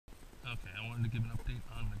wanted to give an update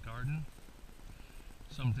on the garden.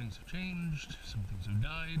 Some things have changed, some things have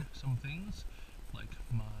died, some things, like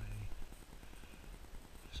my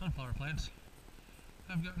sunflower plants,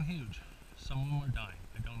 have gotten huge. Some of them are dying.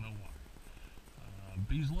 I don't know why.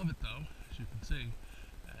 Bees love it though, as you can see.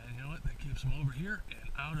 And you know what? That keeps them over here and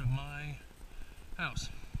out of my house.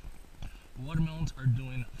 Watermelons are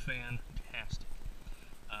doing fantastic.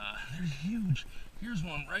 They're huge. Here's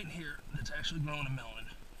one right here that's actually growing a melon.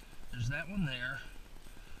 There's that one there.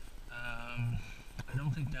 I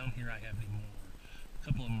don't think down here I have any more. A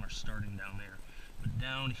couple of them are starting down there. But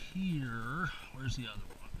down here, where's the other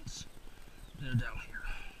ones? They're down here.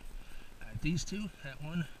 These two, that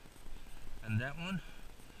one and that one.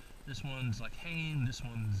 This one's like hanging, this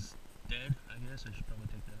one's dead, I guess. I should probably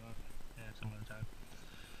take that off. Yeah, some other time.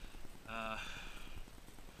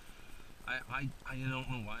 I don't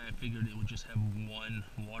know why I figured it would just have one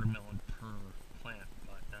watermelon per plant,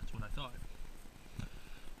 but that's what I thought.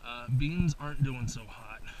 Beans aren't doing so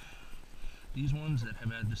hot. These ones that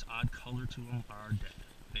have had this odd color to them are dead,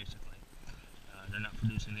 basically. They're not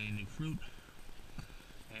producing any new fruit,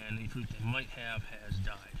 and the fruit they might have has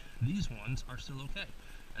died. These ones are still okay,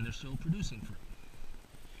 and they're still producing fruit.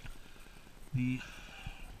 The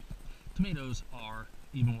tomatoes are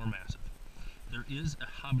even more massive. There is a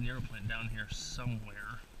habanero plant down here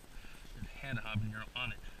somewhere that had a habanero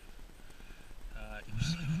on it. It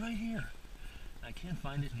was like right here. I can't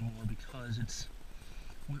find it anymore because it's...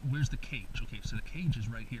 Where's the cage? Okay, so the cage is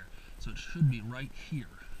right here. So it should be right here.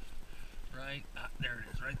 Right? There it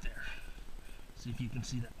is, right there. See if you can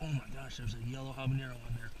see that. Oh my gosh, there's a yellow habanero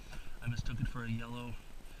on there. I mistook it for a yellow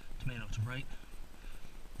tomato. It's right...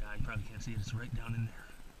 you probably can't see it. It's right down in there.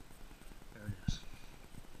 There it is.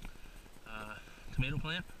 Tomato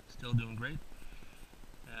plant, still doing great.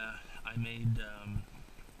 I made... a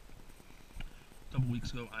couple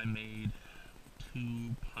weeks ago, I made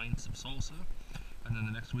 2 pints of salsa, and then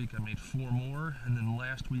the next week I made 4 more, and then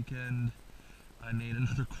last weekend I made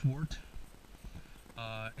another quart,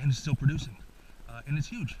 and it's still producing, and it's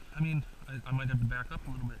huge. I mean, I might have to back up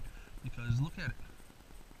a little bit, because look at it.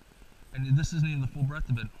 And this isn't even the full breadth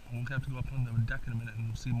of it. We'll have to go up on the deck in a minute and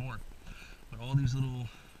we'll see more. But all these little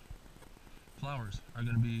flowers are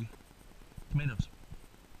going to be tomatoes.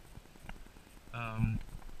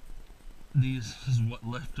 This is what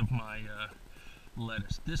left of my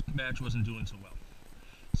lettuce. This batch wasn't doing so well.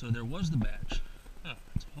 So there was the batch. Oh,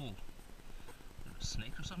 it's a hole. Is there a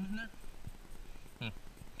snake or something in there?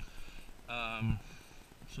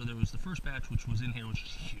 So there was the first batch which was in here, which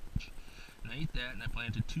is huge. And I ate that, and I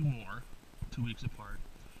planted 2 more, 2 weeks apart.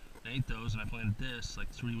 I ate those, and I planted this like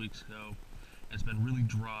 3 weeks ago. And it's been really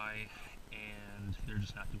dry, and they're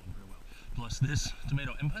just not doing very well. Plus this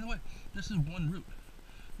tomato, and by the way, this is one root.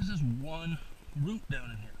 This is one root down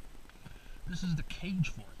in here. This is the cage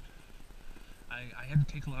for it. I had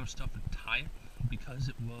to take a lot of stuff and tie it because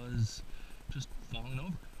it was just falling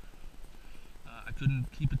over. I couldn't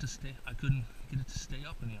keep it to stay. I couldn't get it to stay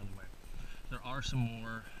up any other way. There are some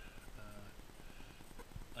more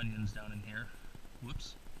onions down in here.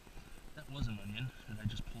 Whoops. That was an onion that I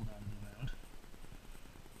just pulled out of the ground.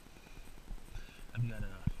 I've got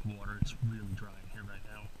water. It's really dry in here right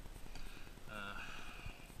now.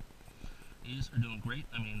 These are doing great.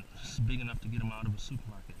 I mean, it's big enough to get them out of a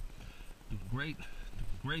supermarket. Doing great.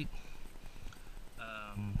 Doing great.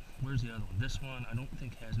 Where's the other one? This one I don't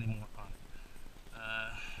think has any more on it.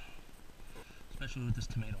 Especially with this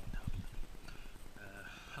tomato on top of it.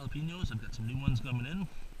 Jalapenos, I've got some new ones coming in.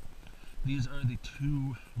 These are the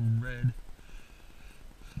 2 red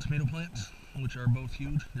tomato plants, which are both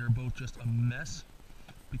huge. They're both just a mess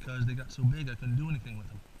because they got so big I couldn't do anything with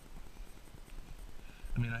them.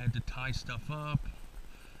 I mean, I had to tie stuff up.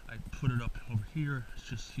 I put it up over here. It's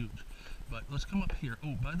just huge. But let's come up here.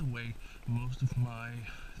 Oh, by the way, most of my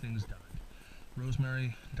things died.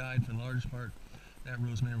 Rosemary died for the largest part. That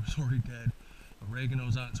rosemary was already dead.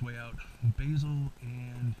 Oregano's on its way out. Basil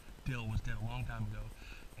and dill was dead a long time ago,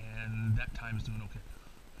 and that time is doing okay.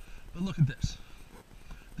 But look at this.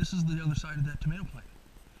 This is the other side of that tomato plant.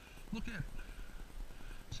 Look at it.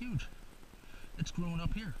 It's huge. It's growing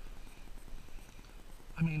up here.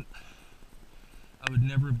 I mean, I would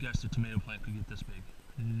never have guessed a tomato plant could get this big.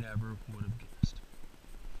 Never would have guessed.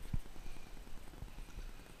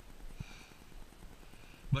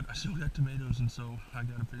 But I still got tomatoes, and so I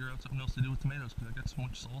got to figure out something else to do with tomatoes because I got so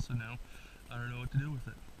much salsa now. I don't know what to do with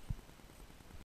it.